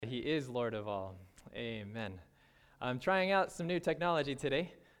He is Lord of all. Amen. I'm trying out some new technology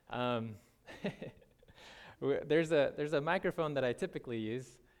today. There's a microphone that I typically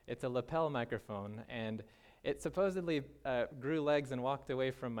use. It's a lapel microphone, and it supposedly grew legs and walked away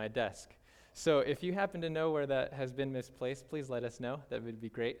from my desk. So if you happen to know where that has been misplaced, please let us know. That would be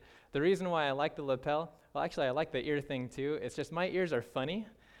great. The reason why I like the lapel, well, actually, I like the ear thing too. It's just my ears are funny,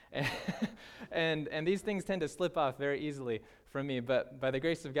 and these things tend to slip off very easily from me, but by the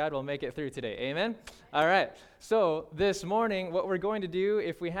grace of God, we'll make it through today. Amen? All right. So this morning, what we're going to do,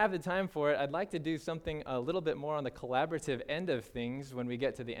 if we have the time for it, I'd like to do something a little bit more on the collaborative end of things when we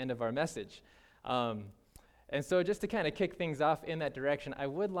get to the end of our message. And so just to kind of kick things off in that direction, I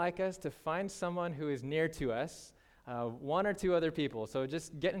would like us to find someone who is near to us, one or two other people. So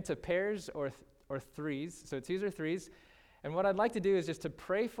just get into pairs or threes, so twos or threes. And what I'd like to do is just to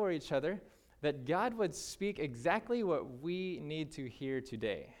pray for each other that God would speak exactly what we need to hear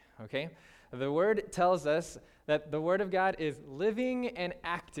today, okay? The Word tells us that the Word of God is living and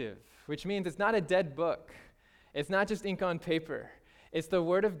active, which means it's not a dead book. It's not just ink on paper. It's the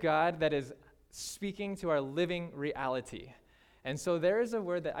Word of God that is speaking to our living reality. And so there is a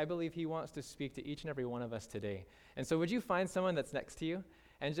word that I believe He wants to speak to each and every one of us today. And so would you find someone that's next to you?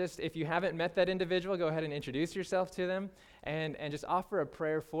 And just, if you haven't met that individual, go ahead and introduce yourself to them and just offer a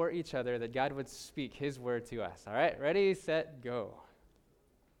prayer for each other that God would speak His word to us. All right? Ready, set, go.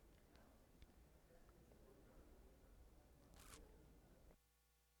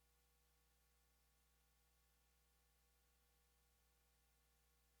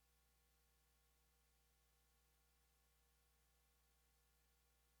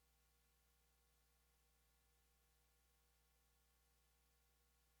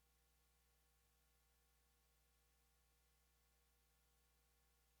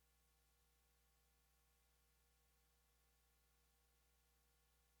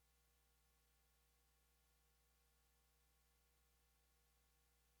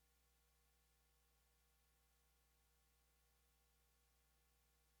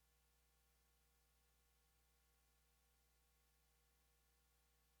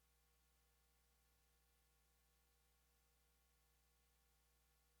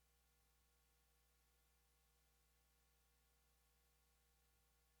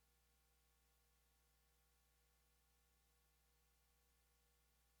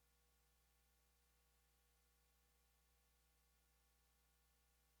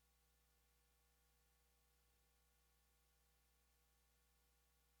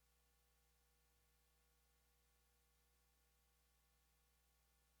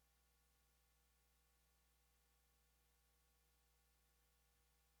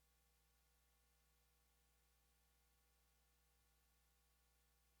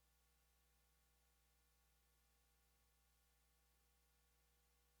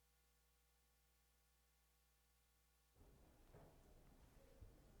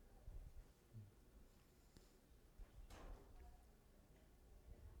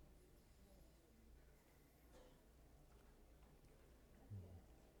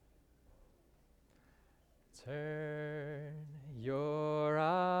 Turn your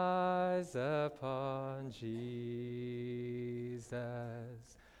eyes upon Jesus.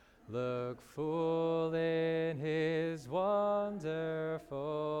 Look full in His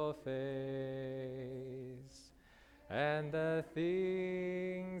wonderful face, and the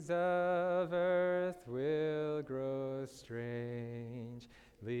things of earth will grow strangely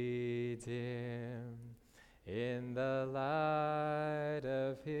dim in the light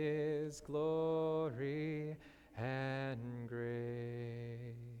of His glory and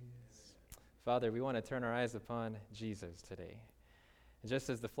grace. Father, we want to turn our eyes upon Jesus today. And just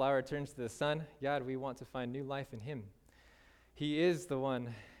as the flower turns to the sun, God, we want to find new life in Him. He is the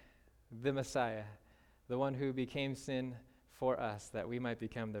one, the Messiah, the one who became sin for us, that we might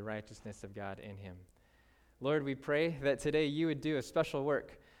become the righteousness of God in Him. Lord, we pray that today You would do a special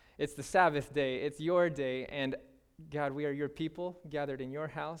work. It's the Sabbath day. It's Your day. And God, we are Your people gathered in Your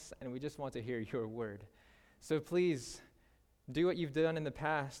house, and we just want to hear Your word. So please do what You've done in the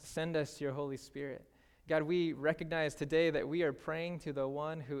past. Send us Your Holy Spirit. God, we recognize today that we are praying to the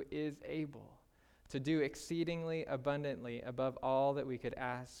one who is able to do exceedingly abundantly above all that we could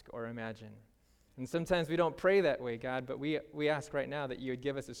ask or imagine. And sometimes we don't pray that way, God, but we ask right now that You would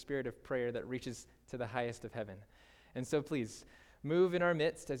give us a spirit of prayer that reaches to the highest of heaven. And so please, move in our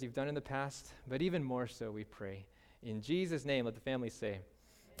midst as You've done in the past, but even more so we pray. In Jesus' name, let the family say,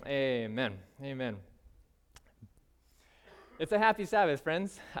 amen. Amen. It's a happy Sabbath,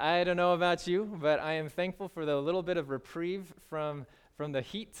 friends. I don't know about you, but I am thankful for the little bit of reprieve from the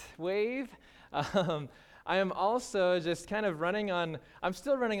heat wave. I am also just kind of I'm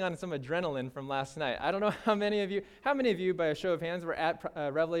still running on some adrenaline from last night. I don't know how many of you, by a show of hands, were at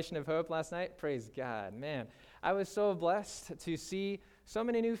Revelation of Hope last night? Praise God, man. I was so blessed to see so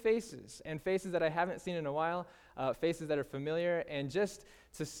many new faces, and faces that I haven't seen in a while, faces that are familiar, and just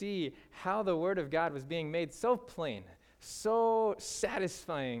to see how the Word of God was being made so plain, so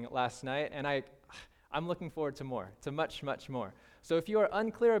satisfying last night, and I'm looking forward to more, to much, much more. So if you are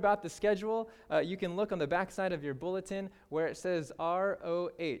unclear about the schedule, you can look on the backside of your bulletin where it says ROH.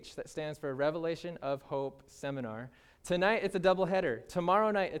 That stands for Revelation of Hope Seminar. Tonight, it's a doubleheader. Tomorrow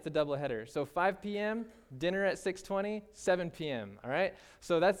night, it's a doubleheader. So 5 p.m., dinner at 6:20, 7 p.m., all right?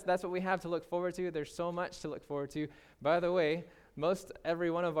 So that's what we have to look forward to. There's so much to look forward to. By the way, most every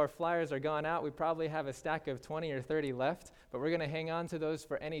one of our flyers are gone out. We probably have a stack of 20 or 30 left, but we're going to hang on to those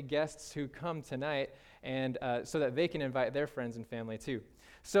for any guests who come tonight, and so that they can invite their friends and family too.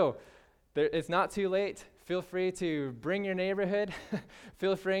 So it's not too late. Feel free to bring your neighborhood.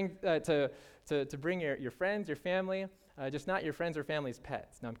 Feel free to bring your friends, your family, just not your friends or family's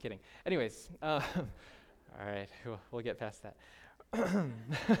pets. No, I'm kidding. Anyways, all right, we'll get past that.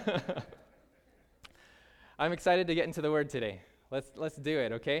 I'm excited to get into the Word today. Let's do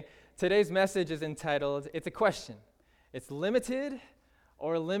it, okay? Today's message is entitled, it's a question. It's limited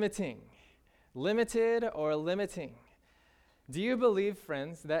or limiting? Limited or limiting? Do you believe,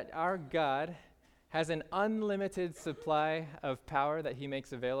 friends, that our God has an unlimited supply of power that he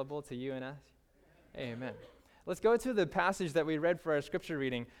makes available to you and us? Amen. Let's go to the passage that we read for our scripture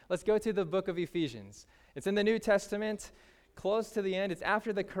reading. Let's go to the book of Ephesians. It's in the New Testament, close to the end. It's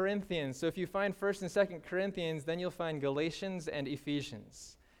after the Corinthians. So if you find 1st and 2nd Corinthians, then you'll find Galatians and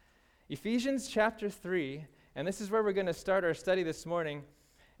Ephesians. Ephesians chapter 3, and this is where we're going to start our study this morning.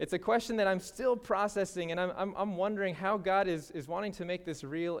 It's a question that I'm still processing, and I'm wondering how God is wanting to make this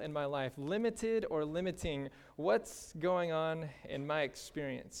real in my life. Limited or limiting? What's going on in my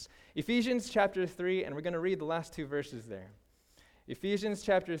experience? Ephesians chapter 3, and we're going to read the last two verses there. Ephesians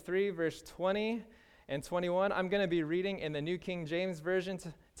chapter 3, verse 20 and 21. I'm going to be reading in the New King James Version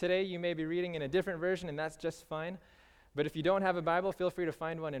today. You may be reading in a different version, and that's just fine. But if you don't have a Bible, feel free to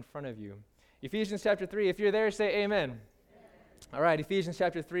find one in front of you. Ephesians chapter 3, if you're there, say amen. All right, Ephesians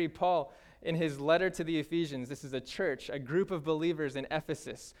chapter 3, Paul, in his letter to the Ephesians, this is a church, a group of believers in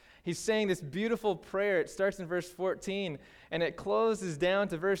Ephesus. He's saying this beautiful prayer. It starts in verse 14, and it closes down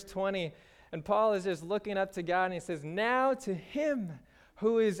to verse 20. And Paul is just looking up to God, and he says, now to him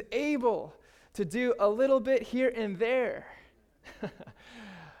who is able to do a little bit here and there.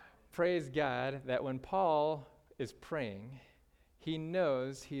 Praise God that when Paul is praying, he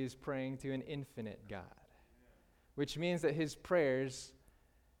knows he is praying to an infinite God, which means that his prayers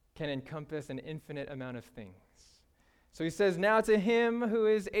can encompass an infinite amount of things. So he says, now to him who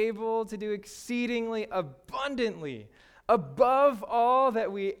is able to do exceedingly abundantly, above all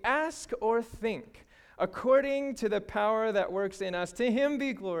that we ask or think, according to the power that works in us, to him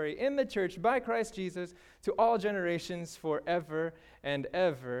be glory in the church by Christ Jesus to all generations forever and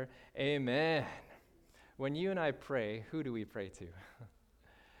ever. Amen. When you and I pray, who do we pray to?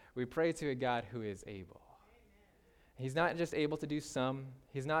 We pray to a God who is able. He's not just able to do some.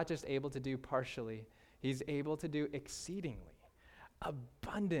 He's not just able to do partially. He's able to do exceedingly,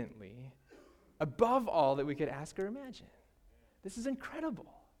 abundantly, above all that we could ask or imagine. This is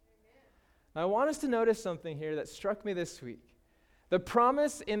incredible. Now, I want us to notice something here that struck me this week. The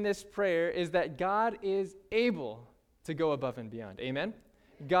promise in this prayer is that God is able to go above and beyond. Amen?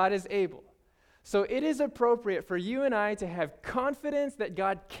 God is able. So it is appropriate for you and I to have confidence that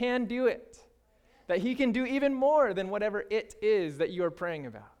God can do it, that he can do even more than whatever it is that you are praying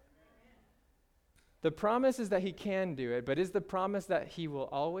about. The promise is that he can do it, but is the promise that he will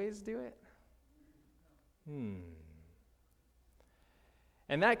always do it?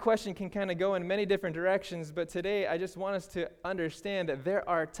 And that question can kind of go in many different directions, but today I just want us to understand that there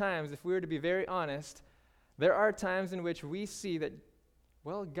are times, if we were to be very honest, there are times in which we see that,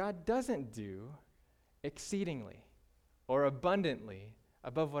 well, God doesn't do exceedingly or abundantly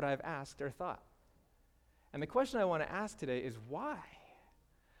above what I've asked or thought. And the question I want to ask today is why?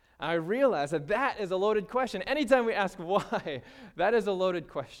 I realize that that is a loaded question. Anytime we ask why, that is a loaded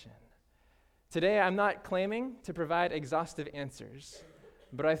question. Today, I'm not claiming to provide exhaustive answers,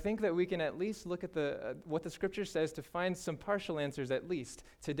 but I think that we can at least look at what the Scripture says to find some partial answers at least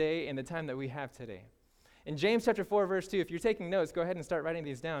today in the time that we have today. In James chapter 4, verse 2, if you're taking notes, go ahead and start writing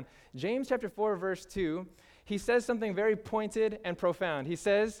these down. James chapter 4, verse 2, he says something very pointed and profound. He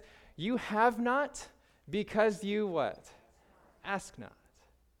says, you have not because you what? Ask not.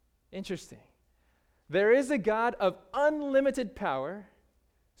 Interesting. There is a God of unlimited power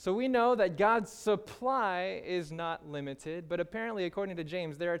So we know that God's supply is not limited, but apparently, according to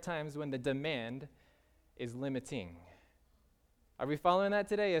James, there are times when the demand is limiting. Are we following that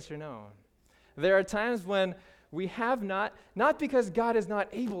today, yes or no? There are times when we have not because God is not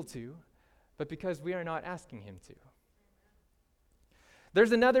able to, but because we are not asking him to.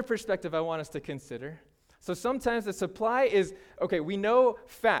 There's another perspective I want us to consider. So sometimes the supply is, okay, we know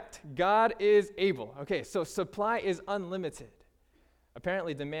fact, God is able. Okay, so supply is unlimited.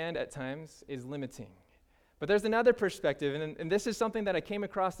 Apparently, demand at times is limiting. But there's another perspective, and this is something that I came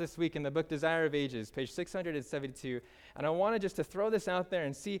across this week in the book Desire of Ages, page 672, and I wanted just to throw this out there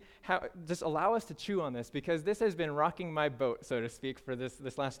and see how, just allow us to chew on this, because this has been rocking my boat, so to speak, for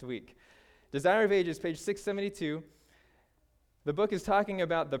this last week. Desire of Ages, page 672, the book is talking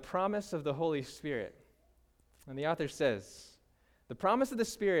about the promise of the Holy Spirit. And the author says, the promise of the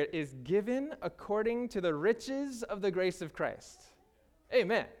Spirit is given according to the riches of the grace of Christ.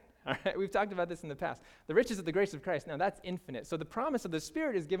 Amen. All right, we've talked about this in the past. The riches of the grace of Christ, now that's infinite. So the promise of the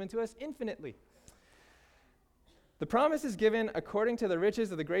Spirit is given to us infinitely. The promise is given according to the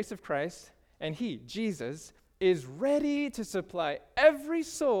riches of the grace of Christ, and he, Jesus, is ready to supply every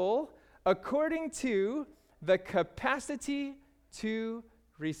soul according to the capacity to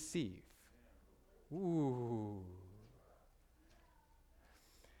receive. Ooh.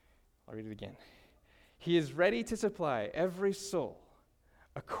 I'll read it again. He is ready to supply every soul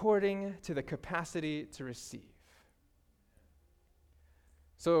according to the capacity to receive.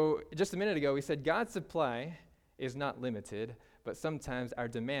 So just a minute ago, we said God's supply is not limited, but sometimes our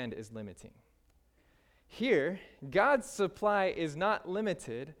demand is limiting. Here, God's supply is not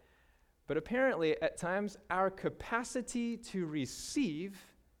limited, but apparently at times our capacity to receive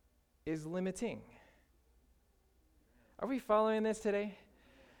is limiting. Are we following this today?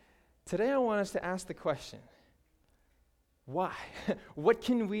 Today I want us to ask the question, why? What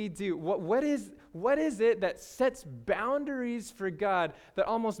can we do? What is it that sets boundaries for God that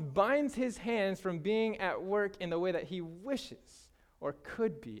almost binds his hands from being at work in the way that he wishes or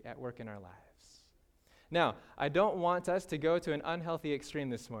could be at work in our lives? Now, I don't want us to go to an unhealthy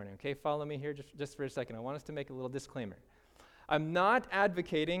extreme this morning, okay? Follow me here just for a second. I want us to make a little disclaimer. I'm not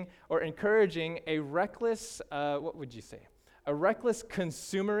advocating or encouraging a reckless, a reckless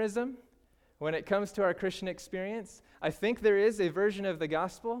consumerism when it comes to our Christian experience. I think there is a version of the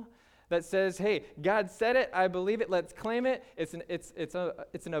gospel that says, hey, God said it, I believe it, let's claim it.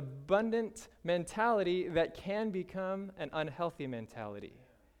 It's an abundant mentality that can become an unhealthy mentality.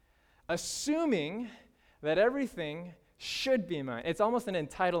 Assuming that everything should be mine. It's almost an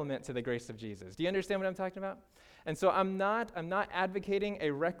entitlement to the grace of Jesus. Do you understand what I'm talking about? And so I'm not advocating a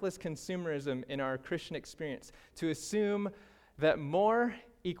reckless consumerism in our Christian experience to assume that more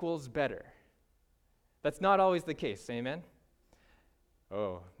equals better. That's not always the case, amen?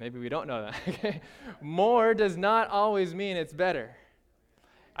 Oh, maybe we don't know that. Okay. More does not always mean it's better.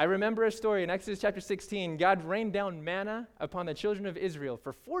 I remember a story in Exodus chapter 16. God rained down manna upon the children of Israel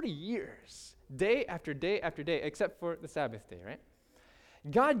for 40 years, day after day after day, except for the Sabbath day, right?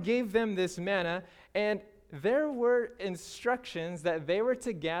 God gave them this manna, and there were instructions that they were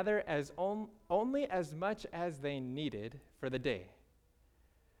to gather as only as much as they needed for the day.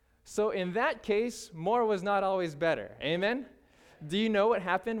 So in that case, more was not always better. Amen? Do you know what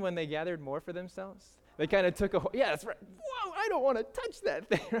happened when they gathered more for themselves? They kind of took yeah, that's right. Whoa, I don't want to touch that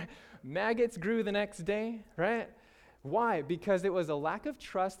thing. Right? Maggots grew the next day, right? Why? Because it was a lack of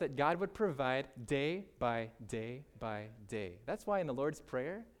trust that God would provide day by day by day. That's why in the Lord's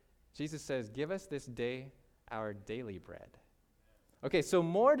Prayer, Jesus says, give us this day our daily bread. Okay, so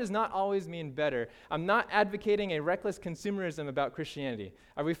more does not always mean better. I'm not advocating a reckless consumerism about Christianity.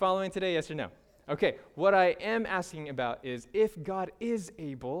 Are we following today, yes or no? Okay, what I am asking about is, if God is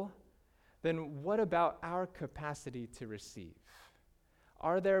able, then what about our capacity to receive?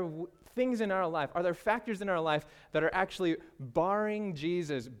 Are there things in our life, are there factors in our life that are actually barring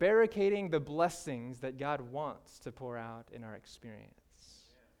Jesus, barricading the blessings that God wants to pour out in our experience?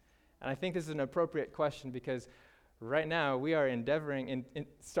 And I think this is an appropriate question because right now, we are endeavoring in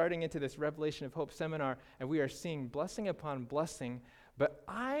starting into this Revelation of Hope seminar, and we are seeing blessing upon blessing, but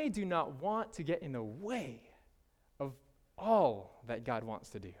I do not want to get in the way of all that God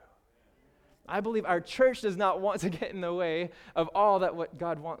wants to do. I believe our church does not want to get in the way of all that what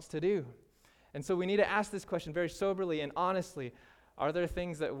God wants to do. And so we need to ask this question very soberly and honestly. Are there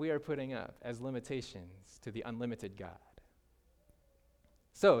things that we are putting up as limitations to the unlimited God?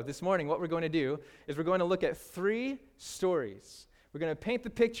 So this morning, what we're going to do is we're going to look at 3 stories. We're going to paint the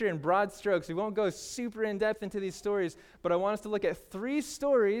picture in broad strokes. We won't go super in depth into these stories, but I want us to look at 3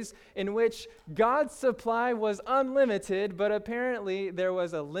 stories in which God's supply was unlimited, but apparently there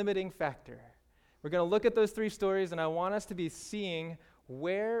was a limiting factor. We're going to look at those 3 stories, and I want us to be seeing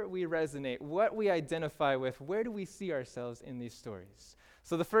where we resonate, what we identify with, where do we see ourselves in these stories.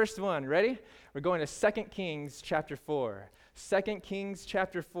 So the first one, ready? We're going to 2 Kings chapter 4. 2 Kings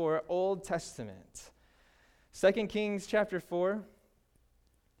chapter 4, Old Testament. 2 Kings chapter 4.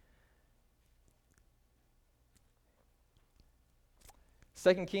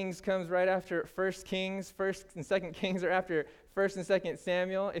 Second Kings comes right after 1 Kings. 1 and 2 Kings are after 1 and 2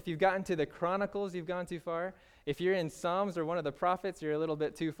 Samuel. If you've gotten to the Chronicles, you've gone too far. If you're in Psalms or one of the prophets, you're a little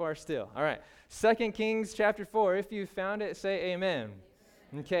bit too far still. All right, 2 Kings chapter 4. If you found it, say amen.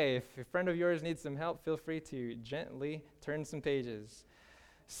 Okay, if a friend of yours needs some help, feel free to gently turn some pages.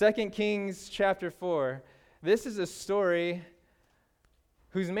 2 Kings chapter 4. This is a story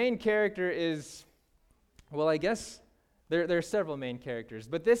whose main character is, well, I guess there are several main characters,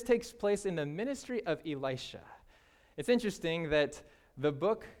 but this takes place in the ministry of Elisha. It's interesting that the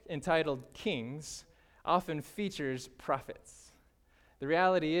book entitled Kings often features prophets. The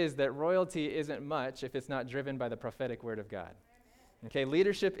reality is that royalty isn't much if it's not driven by the prophetic word of God. Okay,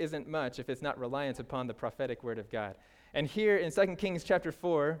 leadership isn't much if it's not reliant upon the prophetic word of God. And here in 2 Kings chapter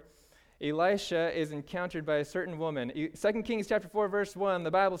 4, Elisha is encountered by a certain woman. 2 Kings chapter 4, verse 1,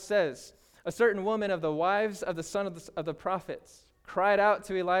 the Bible says, "A certain woman of the wives of the sons of the prophets cried out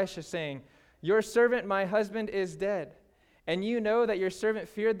to Elisha, saying, 'Your servant, my husband, is dead. And you know that your servant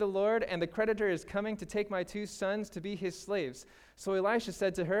feared the Lord, and the creditor is coming to take my 2 sons to be his slaves.' So Elisha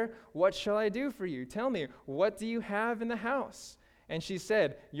said to her, 'What shall I do for you? Tell me, what do you have in the house?' And she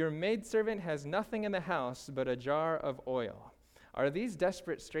said, 'Your maidservant has nothing in the house but a jar of oil.'" Are these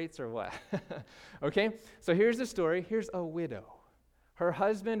desperate straits or what? Okay, so here's the story. Here's a widow. Her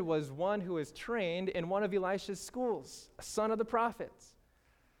husband was one who was trained in one of Elisha's schools, a son of the prophets.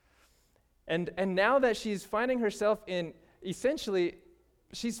 And now that she's finding herself in, essentially,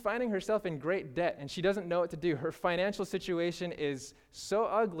 she's finding herself in great debt, and she doesn't know what to do. Her financial situation is so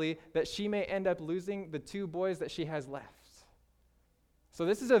ugly that she may end up losing the 2 boys that she has left. So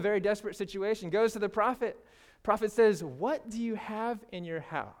this is a very desperate situation. Goes to the prophet. Prophet says, "What do you have in your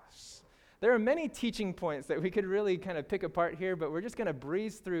house?" There are many teaching points that we could really kind of pick apart here, but we're just going to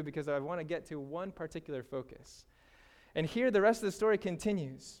breeze through because I want to get to one particular focus. And here the rest of the story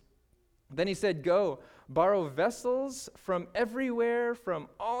continues. Then he said, "Go, borrow vessels from everywhere, from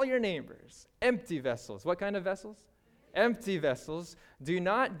all your neighbors, empty vessels." What kind of vessels? Empty vessels. "Do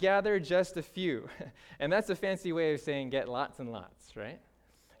not gather just a few." And that's a fancy way of saying get lots and lots, right?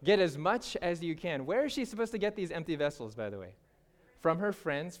 Get as much as you can. Where is she supposed to get these empty vessels, by the way? From her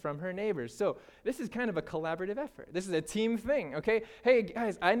friends, from her neighbors. So this is kind of a collaborative effort. This is a team thing, okay? Hey,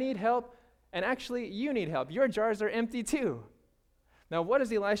 guys, I need help, and actually, you need help. Your jars are empty too. Now, what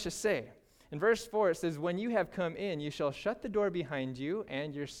does Elisha say? In verse 4, it says, "When you have come in, you shall shut the door behind you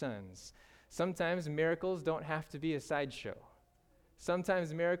and your sons." Sometimes miracles don't have to be a sideshow.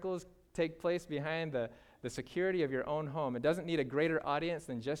 Sometimes miracles take place behind the security of your own home. It doesn't need a greater audience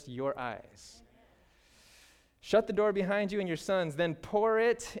than just your eyes. "Shut the door behind you and your sons, then pour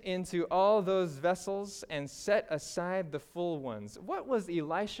it into all those vessels and set aside the full ones." What was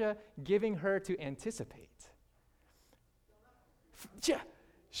Elisha giving her to anticipate?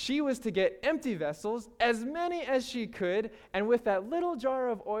 She was to get empty vessels, as many as she could, and with that little jar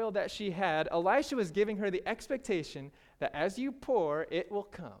of oil that she had, Elisha was giving her the expectation that as you pour, it will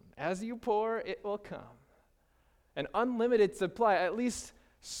come. As you pour, it will come. An unlimited supply, at least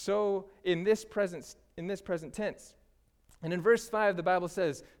so in this present tense. And in verse 5, the Bible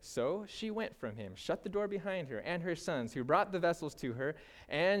says, "So she went from him, shut the door behind her and her sons, who brought the vessels to her,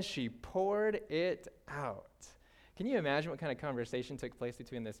 and she poured it out." Can you imagine what kind of conversation took place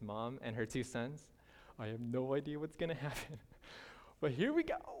between this mom and her 2 sons? I have no idea what's going to happen, but here we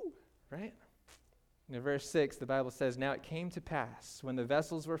go, right? In verse 6, the Bible says, "Now it came to pass, when the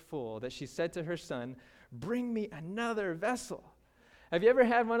vessels were full, that she said to her son, 'Bring me another vessel.'" Have you ever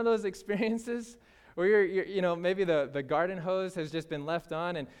had one of those experiences where you're maybe the garden hose has just been left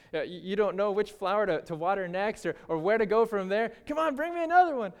on and you don't know which flower to water next or where to go from there? "Come on, bring me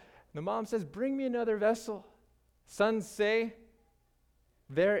another one." The mom says, "Bring me another vessel." Sons say,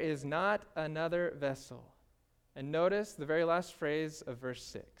 "There is not another vessel." And notice the very last phrase of verse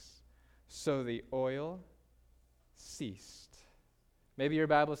 6. "So the oil ceased." Maybe your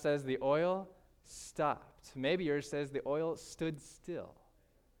Bible says the oil stopped. Maybe yours says the oil stood still.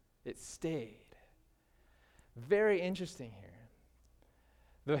 It stayed. Very interesting here.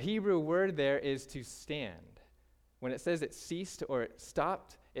 The Hebrew word there is to stand. when it says it ceased or it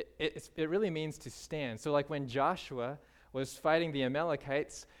stopped, it really means to stand. So like when Joshua was fighting the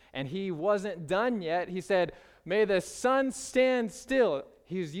Amalekites and he wasn't done yet, he said, "May the sun stand still."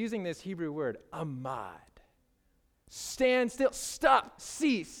 He was using this Hebrew word, amad. Stand still, stop,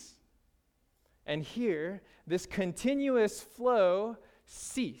 cease. And here, this continuous flow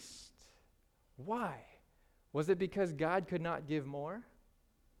ceased. Why? Was it because God could not give more?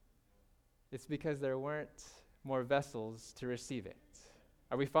 It's because there weren't more vessels to receive it.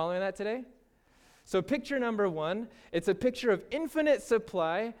 Are we following that today? So picture number one, it's a picture of infinite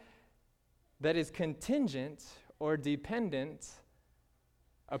supply that is contingent or dependent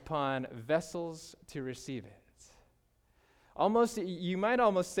upon vessels to receive it. You might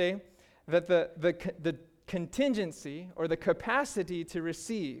almost say that the contingency or the capacity to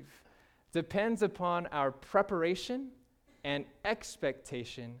receive depends upon our preparation and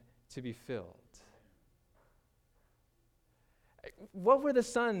expectation to be filled. What were the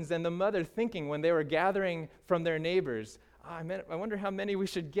sons and the mother thinking when they were gathering from their neighbors? I wonder how many we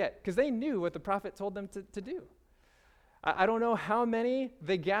should get, because they knew what the prophet told them to do. I don't know how many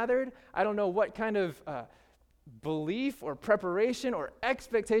they gathered. I don't know what kind of belief or preparation or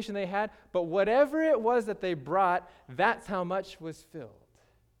expectation they had, but whatever it was that they brought, that's how much was filled.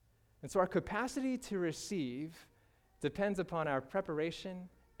 And so our capacity to receive depends upon our preparation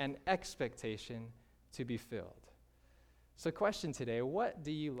and expectation to be filled. So question today, what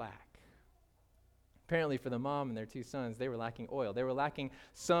do you lack? Apparently for the mom and their two sons, they were lacking oil. They were lacking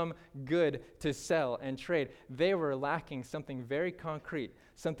some good to sell and trade. They were lacking something very concrete,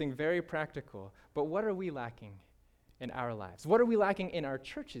 something very practical. But what are we lacking in our lives? What are we lacking in our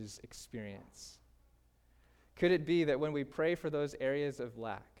church's experience? Could it be that when we pray for those areas of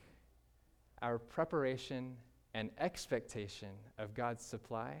lack, our preparation and expectation of God's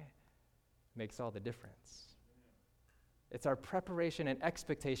supply makes all the difference? It's our preparation and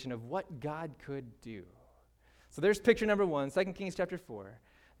expectation of what God could do. So there's picture number one, 2 Kings chapter 4.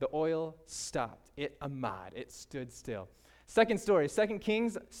 The oil stopped. It stood still. Second story, 2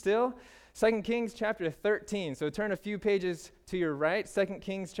 Kings still. 2 Kings chapter 13. So turn a few pages to your right, 2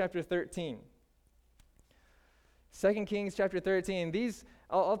 Kings chapter 13. 2 Kings chapter 13. These,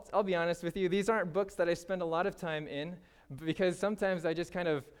 I'll be honest with you, these aren't books that I spend a lot of time in, because sometimes I just kind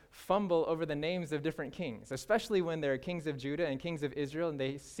of fumble over the names of different kings, especially when there are kings of Judah and kings of Israel, and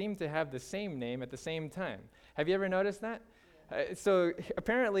they seem to have the same name at the same time. Have you ever noticed that? So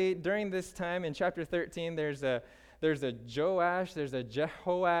apparently during this time in chapter 13, there's a Joash, there's a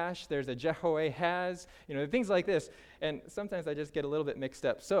Jehoash, there's a Jehoahaz, things like this. And sometimes I just get a little bit mixed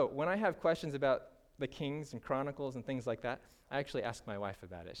up. So when I have questions about the kings and chronicles and things like that, I actually ask my wife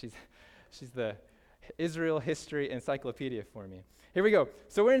about it. She's the Israel history encyclopedia for me. Here we go.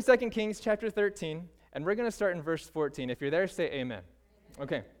 So we're in 2 Kings chapter 13, and we're going to start in verse 14. If you're there, say amen.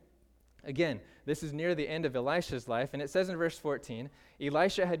 Okay. Again, this is near the end of Elisha's life, and it says in verse 14,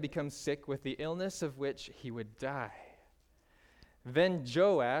 Elisha had become sick with the illness of which he would die. Then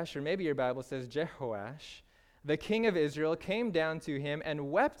Joash, or maybe your Bible says Jehoash, the king of Israel, came down to him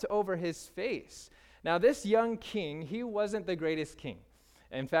and wept over his face. Now this young king, he wasn't the greatest king.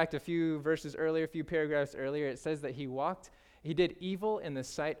 In fact, a few paragraphs earlier, it says that he did evil in the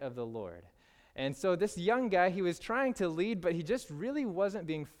sight of the Lord. And so this young guy, he was trying to lead, but he just really wasn't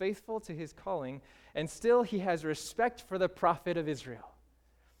being faithful to his calling, and still he has respect for the prophet of Israel.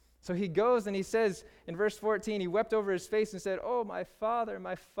 So he goes and he says in verse 14, he wept over his face and said, "Oh, my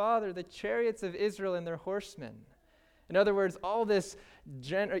father, the chariots of Israel and their horsemen." In other words, all this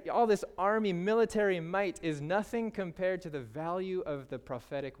army military might is nothing compared to the value of the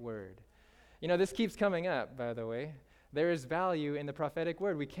prophetic word. This keeps coming up, by the way. There is value in the prophetic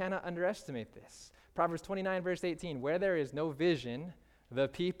word. We cannot underestimate this. Proverbs 29, verse 18, where there is no vision, the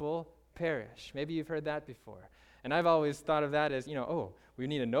people perish. Maybe you've heard that before. And I've always thought of that as, we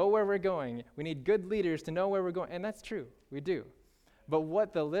need to know where we're going. We need good leaders to know where we're going. And that's true. We do. But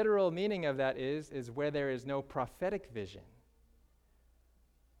what the literal meaning of that is where there is no prophetic vision,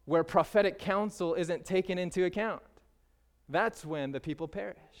 where prophetic counsel isn't taken into account. That's when the people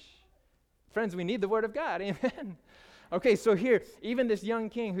perish. Friends, we need the word of God. Amen. Okay, so here, even this young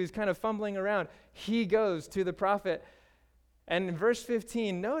king who's kind of fumbling around, he goes to the prophet. And in verse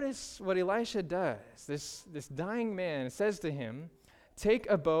 15, notice what Elisha does. This dying man says to him, "Take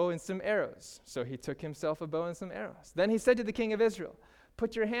a bow and some arrows." So he took himself a bow and some arrows. Then he said to the king of Israel,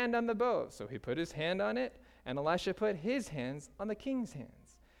 "Put your hand on the bow." So he put his hand on it, and Elisha put his hands on the king's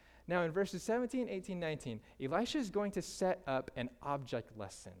hands. Now in verses 17, 18, 19, Elisha is going to set up an object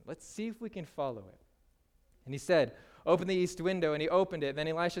lesson. Let's see if we can follow it. And he said, Open the east window, and he opened it. Then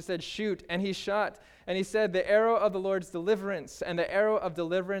Elisha said, shoot, and he shot. And he said, the arrow of the Lord's deliverance, and the arrow of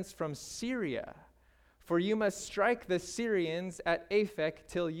deliverance from Syria. For you must strike the Syrians at Aphek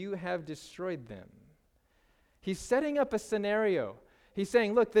till you have destroyed them. He's setting up a scenario. He's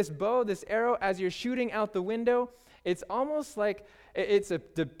saying, look, this bow, this arrow, as you're shooting out the window, it's almost like it's a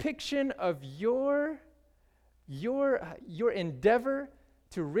depiction of your endeavor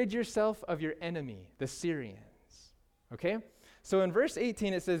to rid yourself of your enemy, the Syrians. Okay? So in verse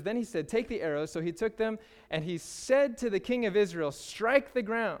 18 it says, then he said, take the arrows. So he took them, and he said to the king of Israel, strike the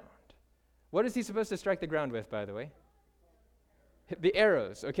ground. What is he supposed to strike the ground with, by the way? The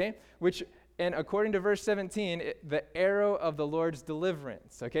arrows, okay? And according to verse 17, the arrow of the Lord's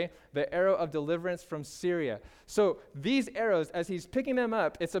deliverance, okay? The arrow of deliverance from Syria. So these arrows, as he's picking them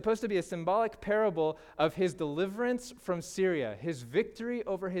up, it's supposed to be a symbolic parable of his deliverance from Syria, his victory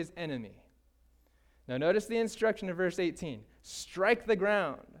over his enemy. Now notice the instruction in verse 18. Strike the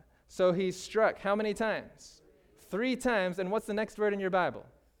ground. So he struck how many times? 3 times. And what's the next word in your Bible?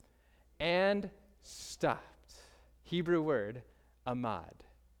 And stopped. Hebrew word, amad.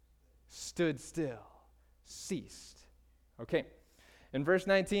 Stood still, ceased. Okay. In verse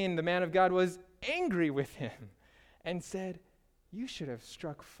 19, the man of God was angry with him and said, you should have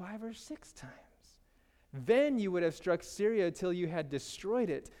struck 5 or 6 times. Then you would have struck Syria till you had destroyed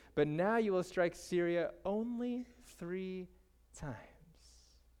it, but now you will strike Syria only 3 times.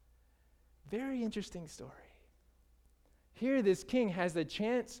 Very interesting story. Here this king has the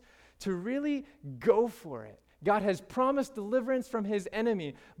chance to really go for it. God has promised deliverance from his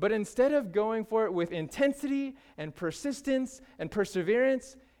enemy, but instead of going for it with intensity and persistence and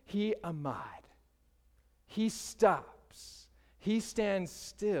perseverance, he amad. He stops. He stands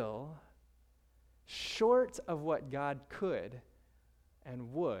still, short of what God could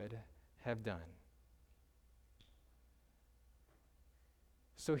and would have done.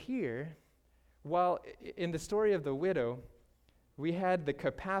 So here, while in the story of the widow, we had the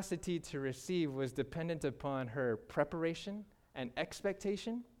capacity to receive was dependent upon her preparation and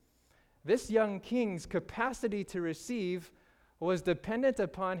expectation. This young king's capacity to receive was dependent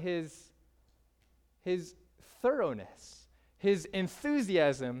upon his thoroughness, his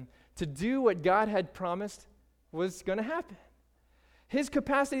enthusiasm to do what God had promised was going to happen. His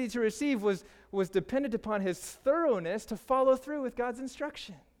capacity to receive was dependent upon his thoroughness to follow through with God's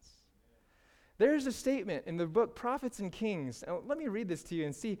instructions. There's a statement in the book Prophets and Kings. Now, let me read this to you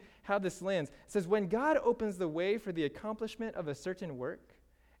and see how this lands. It says, when God opens the way for the accomplishment of a certain work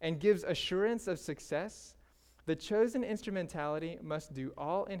and gives assurance of success, the chosen instrumentality must do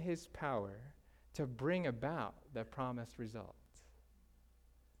all in his power to bring about the promised result.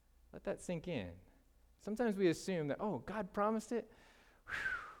 Let that sink in. Sometimes we assume that, oh, God promised it. Whew,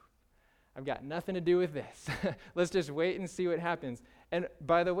 I've got nothing to do with this. Let's just wait and see what happens. And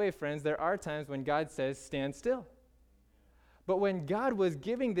by the way, friends, there are times when God says, stand still. But when God was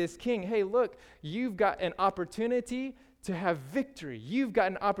giving this king, hey, look, you've got an opportunity to have victory. You've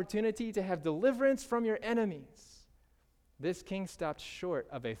got an opportunity to have deliverance from your enemies. This king stopped short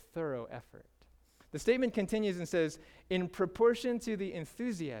of a thorough effort. The statement continues and says, in proportion to the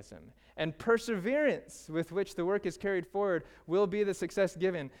enthusiasm and perseverance with which the work is carried forward will be the success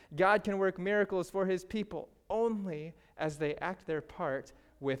given. God can work miracles for his people only as they act their part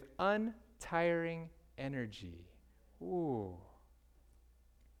with untiring energy. Ooh.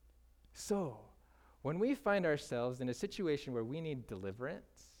 So, when we find ourselves in a situation where we need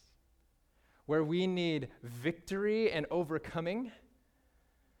deliverance, where we need victory and overcoming,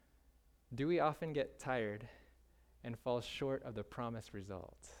 do we often get tired and fall short of the promised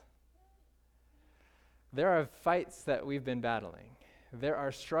result? There are fights that we've been battling. There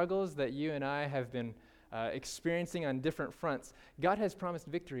are struggles that you and I have been experiencing on different fronts. God has promised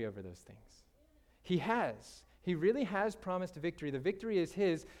victory over those things. He has. He really has promised victory. The victory is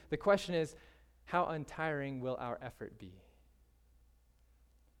his. The question is, how untiring will our effort be?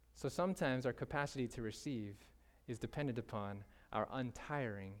 So sometimes our capacity to receive is dependent upon our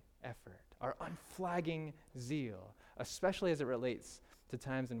untiring effort, our unflagging zeal, especially as it relates to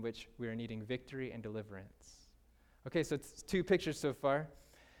times in which we are needing victory and deliverance. Okay, so it's 2 pictures so far.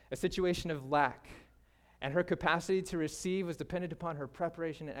 A situation of lack, and her capacity to receive was dependent upon her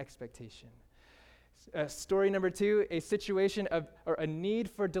preparation and expectation. Story number 2, a situation of, or a need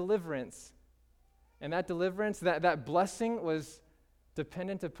for deliverance. And that deliverance, that blessing was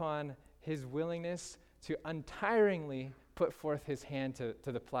dependent upon his willingness to untiringly put forth his hand to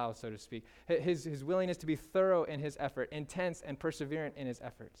the plow, so to speak. His willingness to be thorough in his effort, intense and perseverant in his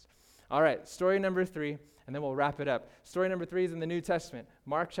efforts. All right, story number 3, and then we'll wrap it up. Story number 3 is in the New Testament,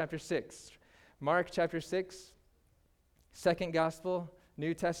 Mark chapter 6. Mark chapter 6, Second Gospel,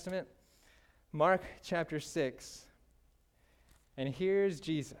 New Testament, Mark chapter 6. And here's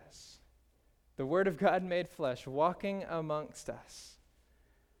Jesus, the Word of God made flesh, walking amongst us.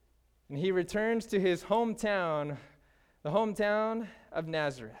 And he returns to his hometown, the hometown of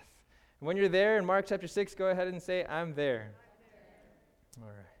Nazareth. And when you're there in Mark chapter 6, go ahead and say, I'm there. All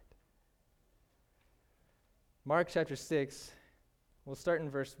right. Mark chapter 6, we'll start in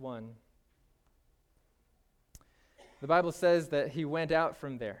verse 1. The Bible says that he went out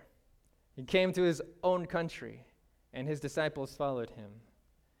from there. He came to his own country, and his disciples followed him.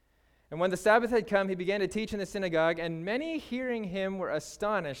 And when the Sabbath had come, he began to teach in the synagogue, and many hearing him were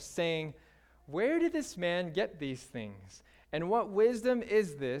astonished, saying, Where did this man get these things? And what wisdom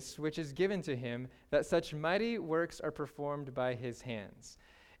is this which is given to him, that such mighty works are performed by his hands?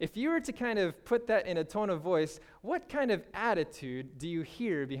 If you were to kind of put that in a tone of voice, what kind of attitude do you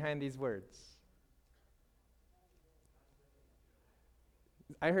hear behind these words?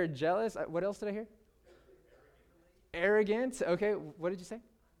 I heard jealous. What else did I hear? Arrogant. Okay, what did you say?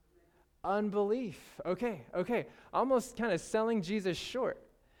 Unbelief. Okay. Almost kind of selling Jesus short.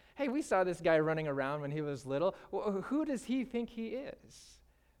 Hey, we saw this guy running around when he was little. Well, who does he think he is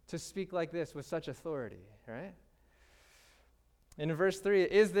to speak like this with such authority, right? In verse 3,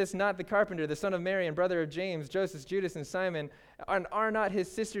 is this not the carpenter, the son of Mary and brother of James, Joseph, Judas, and Simon? And are not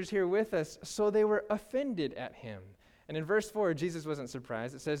his sisters here with us? So they were offended at him. And in verse 4, Jesus wasn't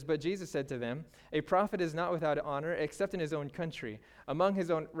surprised. It says, But Jesus said to them, A prophet is not without honor except in his own country, among his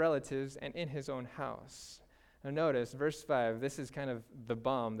own relatives, and in his own house. Now notice, verse 5, this is kind of the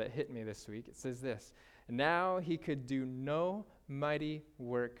bomb that hit me this week. It says this, Now he could do no mighty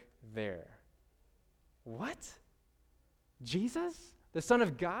work there. What? Jesus, the Son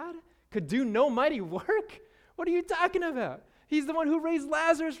of God, could do no mighty work? What are you talking about? He's the one who raised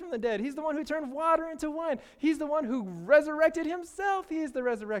Lazarus from the dead. He's the one who turned water into wine. He's the one who resurrected himself. He is the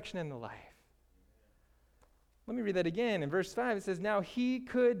resurrection and the life. Let me read that again. In verse 5, it says, Now he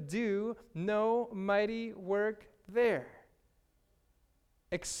could do no mighty work there,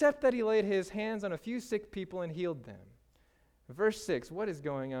 except that he laid his hands on a few sick people and healed them. Verse 6, what is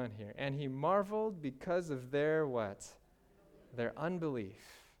going on here? And he marveled because of their what? Their unbelief.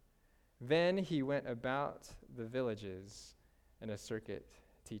 Then he went about the villages in a circuit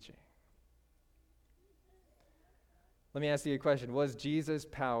teaching. Let me ask you a question. Was Jesus'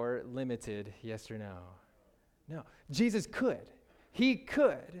 power limited, yes or no? No. Jesus could. He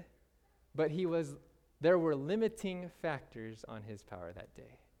could, but there were limiting factors on his power that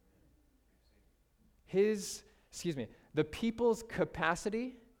day. The people's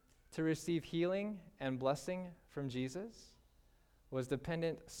capacity to receive healing and blessing from Jesus was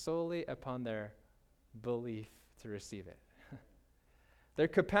dependent solely upon their belief to receive it. Their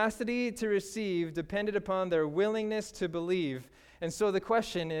capacity to receive depended upon their willingness to believe. And so the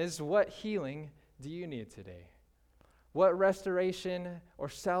question is, what healing do you need today? What restoration or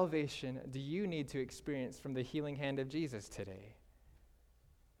salvation do you need to experience from the healing hand of Jesus today?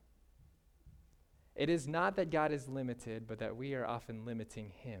 It is not that God is limited, but that we are often limiting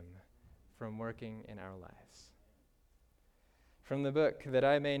him from working in our lives. From the book, That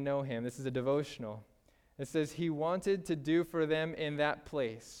I May Know Him, this is a devotional. It says, he wanted to do for them in that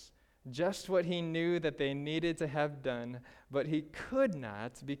place just what he knew that they needed to have done, but he could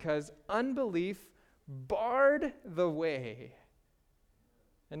not because unbelief barred the way.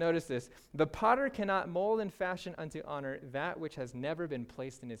 And notice this, the potter cannot mold and fashion unto honor that which has never been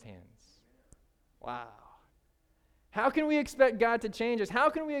placed in his hands. Wow. How can we expect God to change us?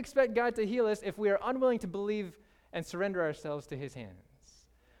 How can we expect God to heal us if we are unwilling to believe and surrender ourselves to his hands?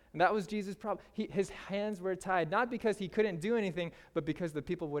 And that was Jesus' problem. His hands were tied, not because he couldn't do anything, but because the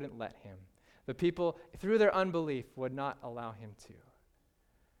people wouldn't let him. The people, through their unbelief, would not allow him to.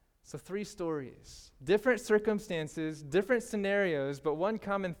 So 3 stories, different circumstances, different scenarios, but one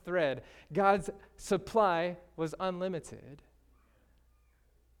common thread. God's supply was unlimited,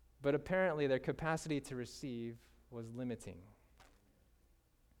 but apparently their capacity to receive was limiting.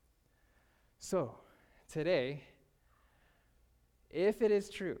 So, today, if it is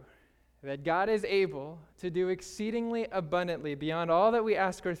true that God is able to do exceedingly abundantly beyond all that we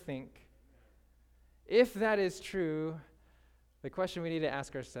ask or think, if that is true, the question we need to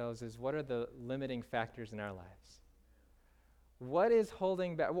ask ourselves is, what are the limiting factors in our lives? What is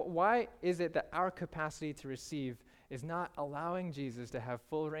holding back? Why is it that our capacity to receive is not allowing Jesus to have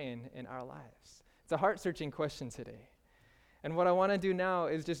full reign in our lives? It's a heart-searching question today. And what I want to do now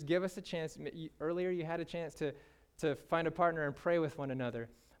is just give us a chance. Earlier you had a chance to find a partner and pray with one another.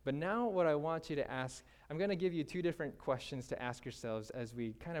 But now what I want you to ask, I'm going to give you 2 different questions to ask yourselves as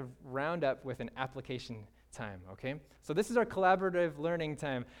we kind of round up with an application time, okay? So this is our collaborative learning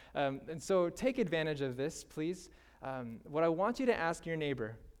time. And so take advantage of this, please. What I want you to ask your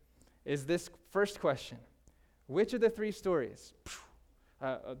neighbor is this first question. Which of the three stories,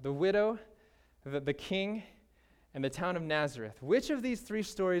 the widow, the king, and the town of Nazareth, which of these three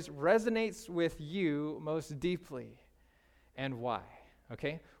stories resonates with you most deeply, and why?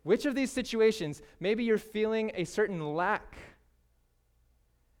 Okay? Which of these situations, maybe you're feeling a certain lack,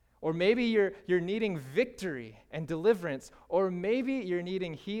 or maybe you're needing victory and deliverance, or maybe you're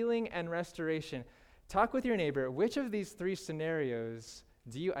needing healing and restoration. Talk with your neighbor. Which of these three scenarios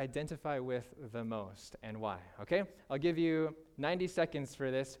do you identify with the most, and why? Okay? I'll give you 90 seconds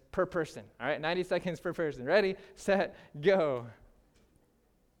for this per person. All right? 90 seconds per person. Ready, set, go.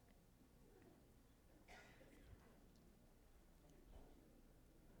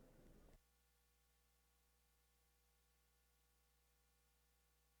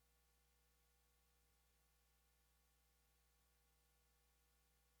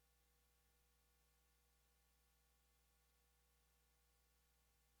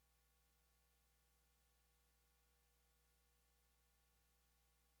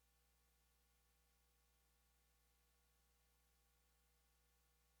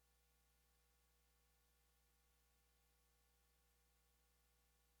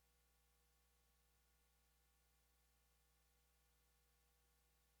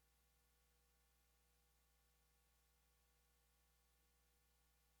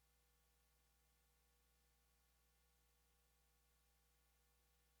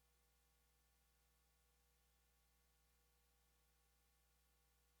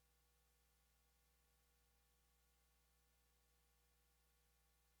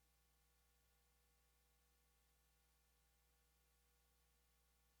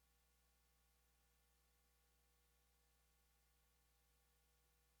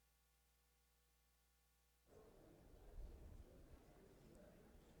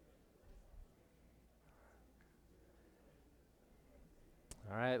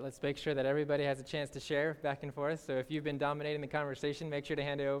 All right, let's make sure that everybody has a chance to share back and forth. So if you've been dominating the conversation, make sure to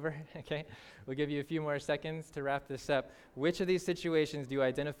hand it over, okay? We'll give you a few more seconds to wrap this up. Which of these situations do you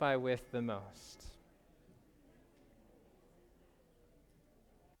identify with the most?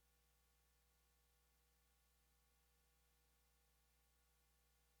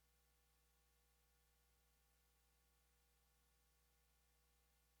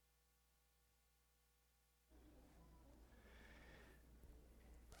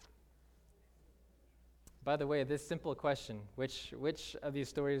 By the way, this simple question, which of these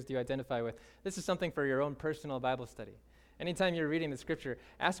stories do you identify with? This is something for your own personal Bible study. Anytime you're reading the scripture,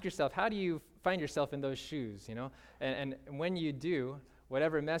 ask yourself, how do you find yourself in those shoes, you know? And when you do,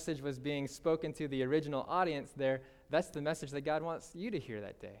 whatever message was being spoken to the original audience there, that's the message that God wants you to hear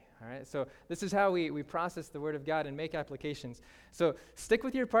that day, all right? So this is how we process the Word of God and make applications. So stick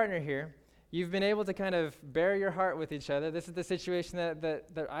with your partner here. You've been able to kind of bare your heart with each other. This is the situation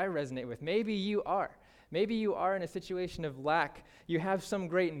that I resonate with. Maybe you are. Maybe you are in a situation of lack. You have some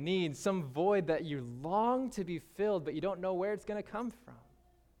great need, some void that you long to be filled, but you don't know where it's going to come from.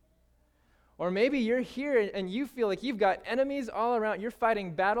 Or maybe you're here and you feel like you've got enemies all around. You're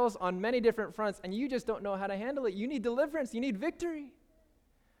fighting battles on many different fronts, and you just don't know how to handle it. You need deliverance. You need victory.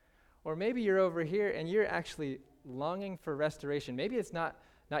 Or maybe you're over here and you're actually longing for restoration. Maybe it's not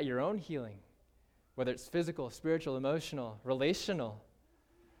your own healing, whether it's physical, spiritual, emotional, relational.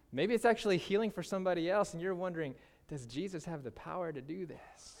 Maybe it's actually healing for somebody else, and you're wondering, does Jesus have the power to do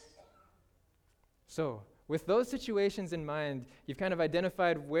this? So, with those situations in mind, you've kind of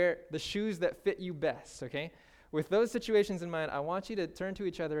identified where the shoes that fit you best, okay? With those situations in mind, I want you to turn to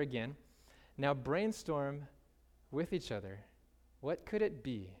each other again. Now brainstorm with each other. What could it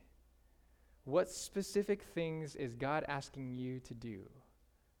be? What specific things is God asking you to do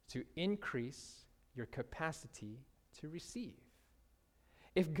to increase your capacity to receive?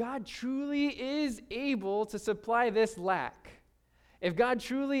 If God truly is able to supply this lack, if God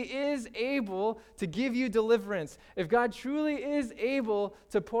truly is able to give you deliverance, if God truly is able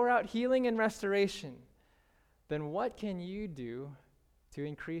to pour out healing and restoration, then what can you do to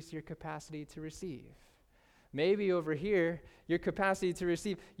increase your capacity to receive? Maybe over here, your capacity to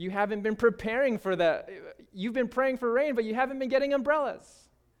receive, you haven't been preparing for that. You've been praying for rain, but you haven't been getting umbrellas.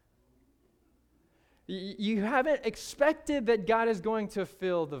 You haven't expected that God is going to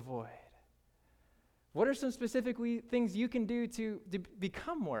fill the void. What are some specific things you can do to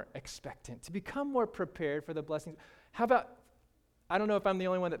become more expectant, to become more prepared for the blessings? How about, I don't know if I'm the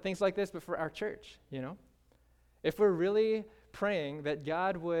only one that thinks like this, but for our church, you know? If we're really praying that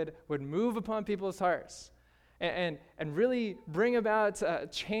God would move upon people's hearts and really bring about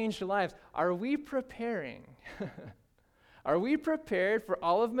changed lives, are we preparing? Are we prepared for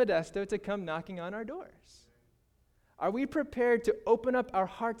all of Modesto to come knocking on our doors? Are we prepared to open up our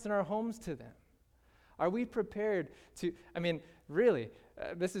hearts and our homes to them? Are we prepared to, really,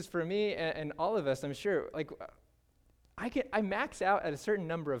 this is for me and all of us, I'm sure, I max out at a certain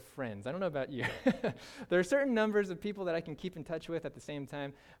number of friends. I don't know about you. There are certain numbers of people that I can keep in touch with at the same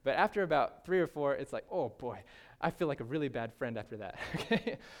time, but after about 3 or 4, it's like, oh boy, I feel like a really bad friend after that.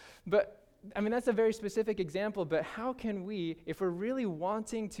 Okay? But, that's a very specific example, but how can we, if we're really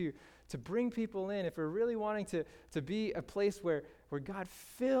wanting to bring people in, if we're really wanting to be a place where God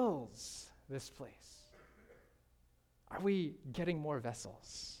fills this place, are we getting more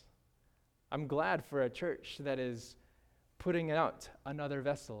vessels? I'm glad for a church that is putting out another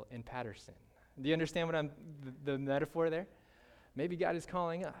vessel in Patterson. Do you understand what the metaphor there? Maybe God is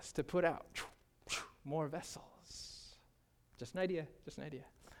calling us to put out more vessels. Just an idea.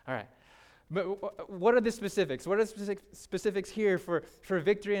 All right. But what are the specifics? What are the specifics here for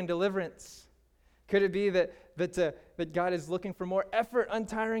victory and deliverance? Could it be that God is looking for more effort,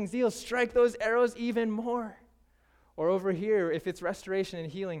 untiring zeal? Strike those arrows even more. Or over here, if it's restoration and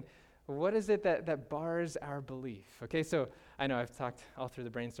healing, what is it that bars our belief? Okay, so I know I've talked all through the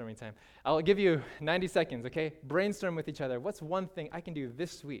brainstorming time. I'll give you 90 seconds, okay? Brainstorm with each other. What's one thing I can do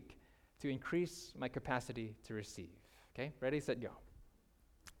this week to increase my capacity to receive? Okay, ready, set, go.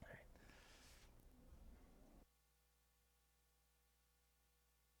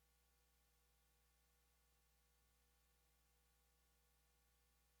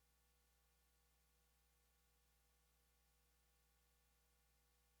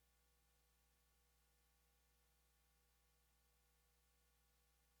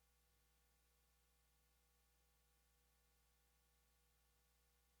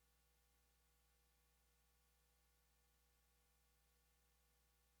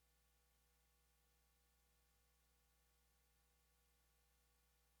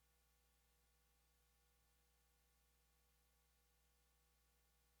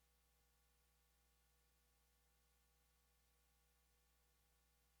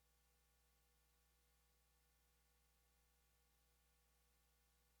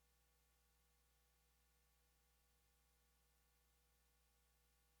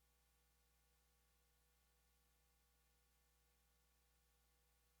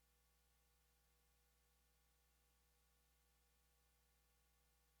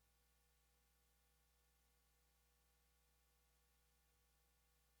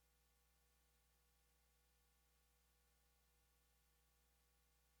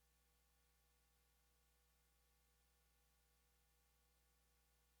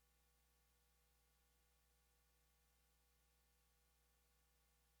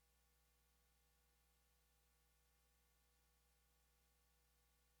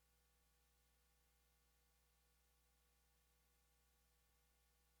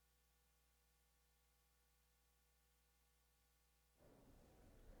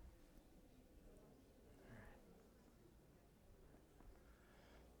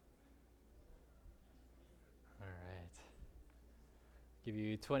 All right. Give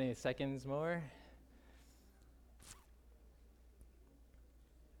you 20 seconds more.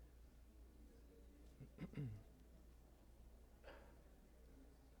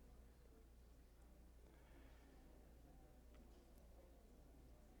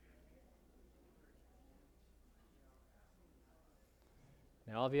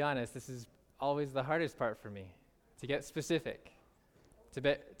 Now, I'll be honest, this is always the hardest part for me, to get specific, to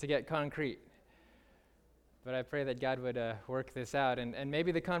get concrete. But I pray that God would work this out, and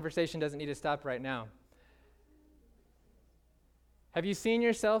maybe the conversation doesn't need to stop right now. Have you seen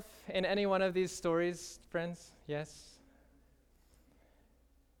yourself in any one of these stories, friends? Yes?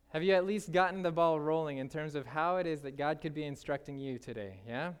 Have you at least gotten the ball rolling in terms of how it is that God could be instructing you today?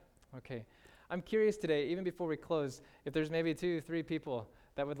 Yeah? Okay. I'm curious today, even before we close, if there's maybe 2, 3 people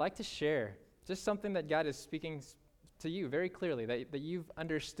that would like to share just something that God is speaking to you very clearly, that you've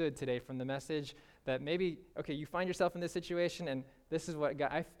understood today from the message, that maybe, okay, you find yourself in this situation, and this is what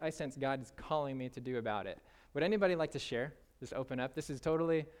God, I sense God is calling me to do about it. Would anybody like to share? Just open up. This is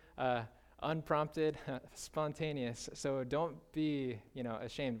totally unprompted, spontaneous, so don't be,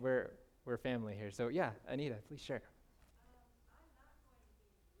 ashamed. We're family here. So yeah, Anita, please share.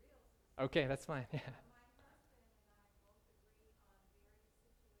 Okay, that's fine. Yeah.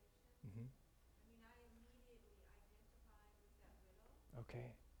 Mm-hmm. Okay.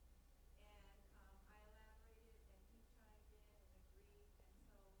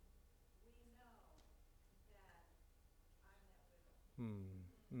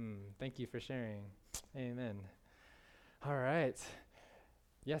 Thank you for sharing. Amen. All right.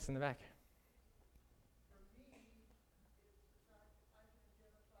 Yes, in the back.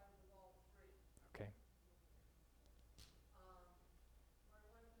 Okay.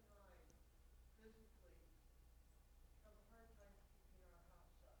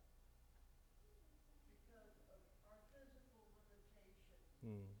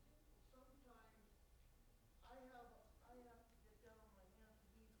 Mm.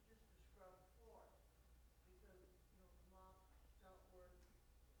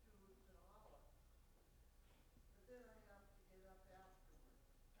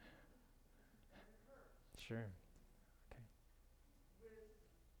 Sure. Okay.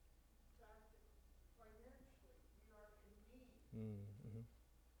 Mm. Mm-hmm.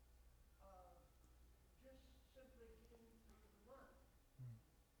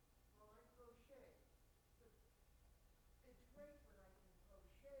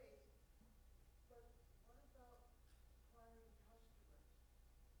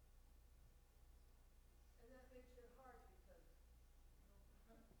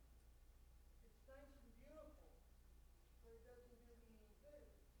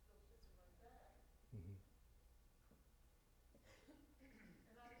 Mm-hmm.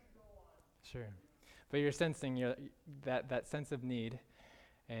 Sure. But you're sensing that sense of need,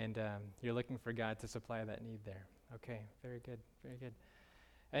 and you're looking for God to supply that need there. Okay. Very good. Very good.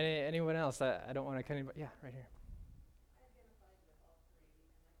 Anyone else? I don't want to cut anybody. Yeah, right here.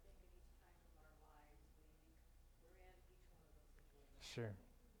 Sure.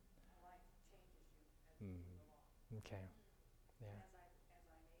 Mm. Okay. Yeah.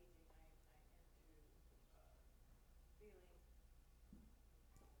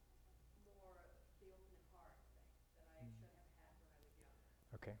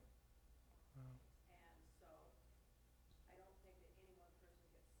 Mm. Okay.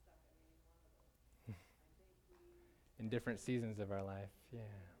 Wow. In different seasons of our life. Yeah.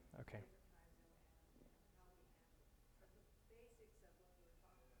 Okay.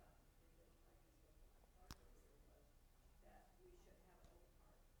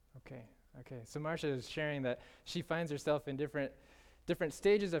 Okay. Okay. So Marcia is sharing that she finds herself in different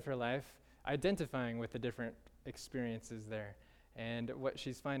stages of her life, identifying with the different experiences there. And what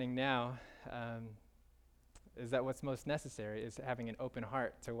she's finding now is that what's most necessary is having an open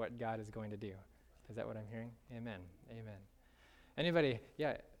heart to what God is going to do. Is that what I'm hearing? Amen. Amen. Anybody?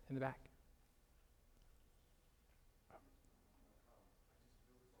 Yeah, in the back.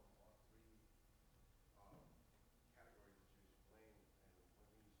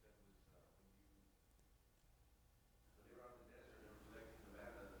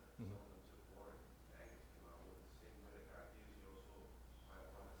 Mhm.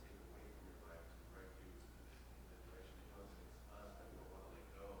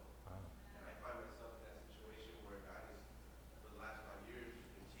 Wow.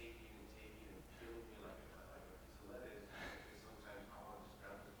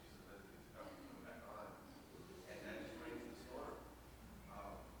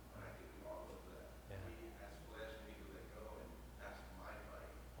 Yeah.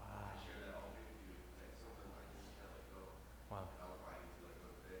 Wow. Wow.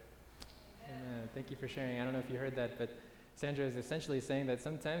 Amen. Thank you for sharing. I don't know if you heard that, but Sandra is essentially saying that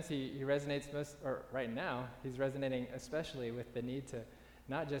sometimes he resonates most, or right now, he's resonating especially with the need to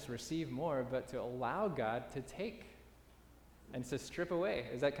not just receive more, but to allow God to take and to strip away.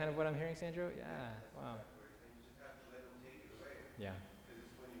 Is that kind of what I'm hearing, Sandra? Yeah. Wow. Yeah.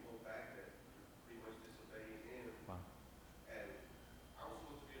 Wow.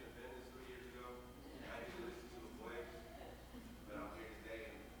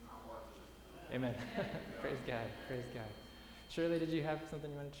 Amen. Praise God. Praise God. Shirley, did you have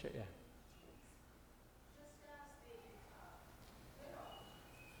something you wanted to share? Yeah.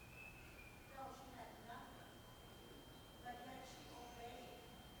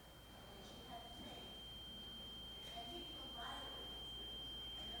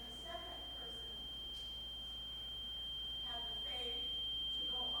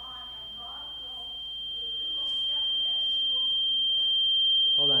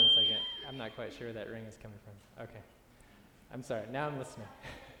 Hold on a second. I'm not quite sure where that ring is coming from. Okay. I'm sorry. Now I'm listening.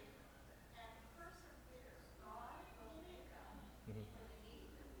 Mhm.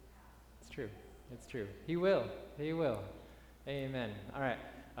 It's true. It's true. He will. He will. Amen. All right.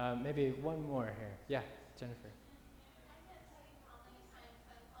 Maybe one more here. Yeah, Jennifer.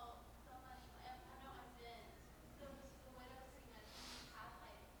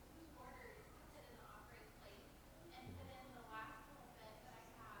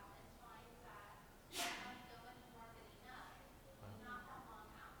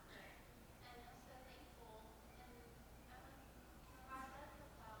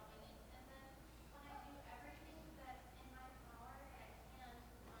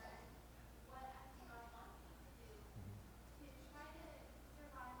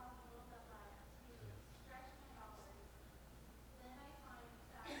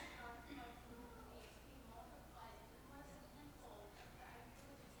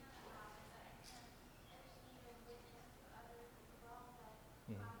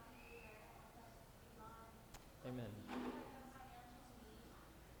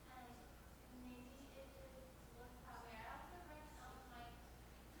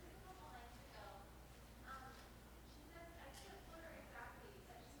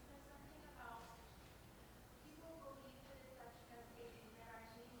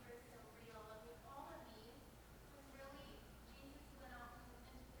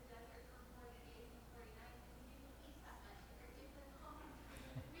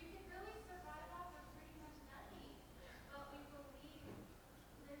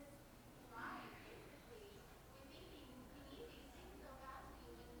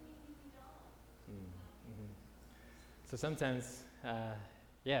 So sometimes,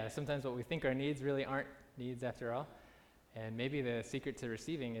 sometimes what we think are needs really aren't needs after all. And maybe the secret to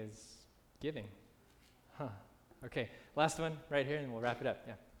receiving is giving. Huh. Okay, last one right here, and we'll wrap it up.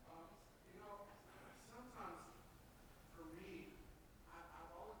 Yeah. Sometimes for me,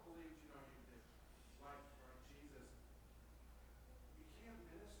 I've always believed, like Jesus, you can't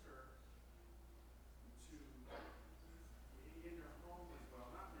minister to in your home as well,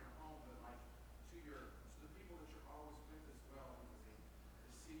 not in your home, but like to the people that you're always with as well, because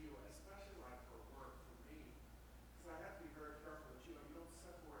they see you, especially like for work for me, because I have to be very careful that you don't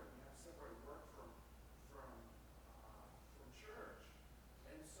separate. You have to separate work from church.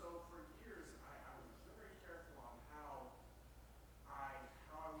 And so for years, I was very careful on how I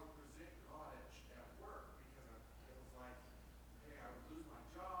would present God at work, because it was like, hey, I would lose my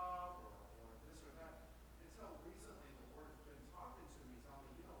job or this or that. Until recently, the Lord has been talking to me, telling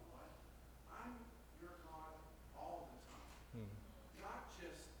me, you know what? I'm your God all the time. Not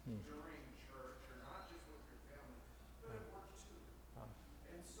just during church or not just with your family, but at work too.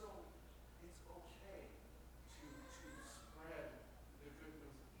 And so it's okay to spread the good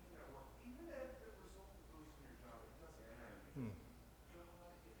news even at work, even if it results in losing your job. It doesn't matter, because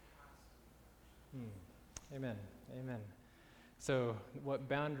God, it has to be first. Amen. Amen. So what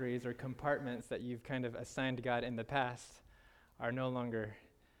boundaries or compartments that you've kind of assigned God in the past are no longer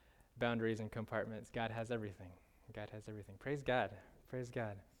boundaries and compartments. God has everything. God has everything. Praise God. Praise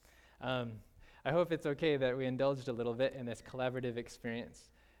God. I hope it's okay that we indulged a little bit in this collaborative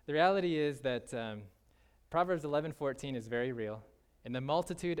experience. The reality is that Proverbs 11:14 is very real. In the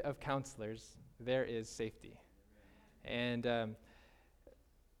multitude of counselors, there is safety. And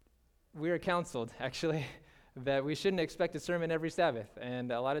we are counseled, actually, that we shouldn't expect a sermon every Sabbath.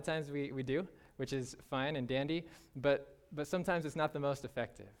 And a lot of times we do, which is fine and dandy, but sometimes it's not the most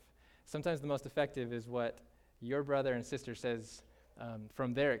effective. Sometimes the most effective is what your brother and sister says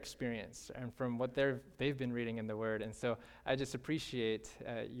from their experience and from what they've been reading in the Word. And so I just appreciate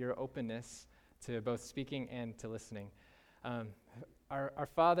your openness to both speaking and to listening. Our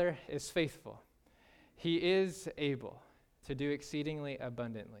Father is faithful. He is able to do exceedingly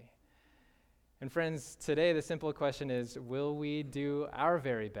abundantly. And friends, today the simple question is, will we do our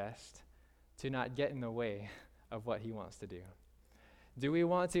very best to not get in the way of what He wants to do? Do we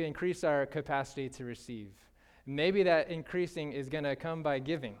want to increase our capacity to receive? Maybe that increasing is going to come by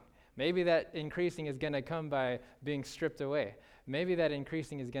giving. Maybe that increasing is going to come by being stripped away. Maybe that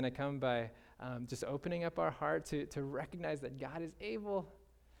increasing is going to come by just opening up our heart to recognize that God is able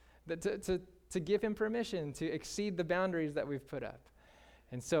to give Him permission to exceed the boundaries that we've put up.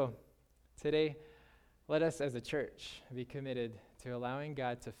 And so, today, let us as a church be committed to allowing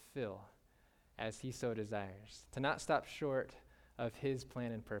God to fill as He so desires, to not stop short of His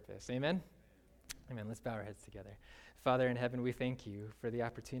plan and purpose. Amen? Amen. Let's bow our heads together. Father in heaven, we thank You for the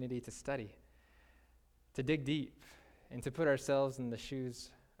opportunity to study, to dig deep, and to put ourselves in the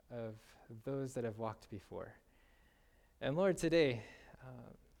shoes of those that have walked before. And Lord, today,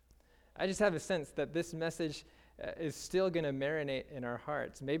 I just have a sense that this message is still going to marinate in our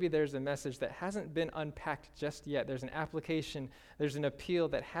hearts. Maybe there's a message that hasn't been unpacked just yet. There's an application, there's an appeal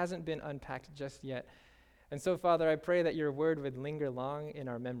that hasn't been unpacked just yet. And so, Father, I pray that Your word would linger long in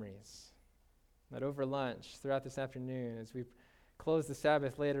our memories, that over lunch, throughout this afternoon, as we close the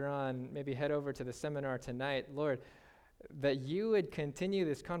Sabbath later on, maybe head over to the seminar tonight, Lord, that You would continue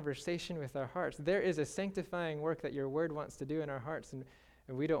this conversation with our hearts. There is a sanctifying work that Your word wants to do in our hearts, and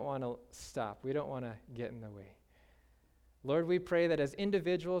we don't want to stop. We don't want to get in the way. Lord, we pray that as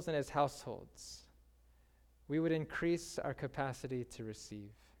individuals and as households, we would increase our capacity to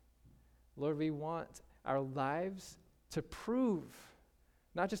receive. Lord, we want our lives to prove,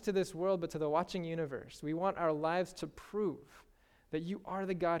 not just to this world, but to the watching universe. We want our lives to prove that You are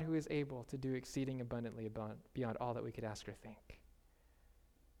the God who is able to do exceeding abundantly beyond all that we could ask or think.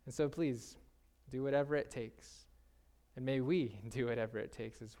 And so please, do whatever it takes. And may we do whatever it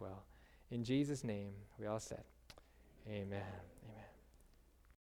takes as well. In Jesus' name, we all said, amen.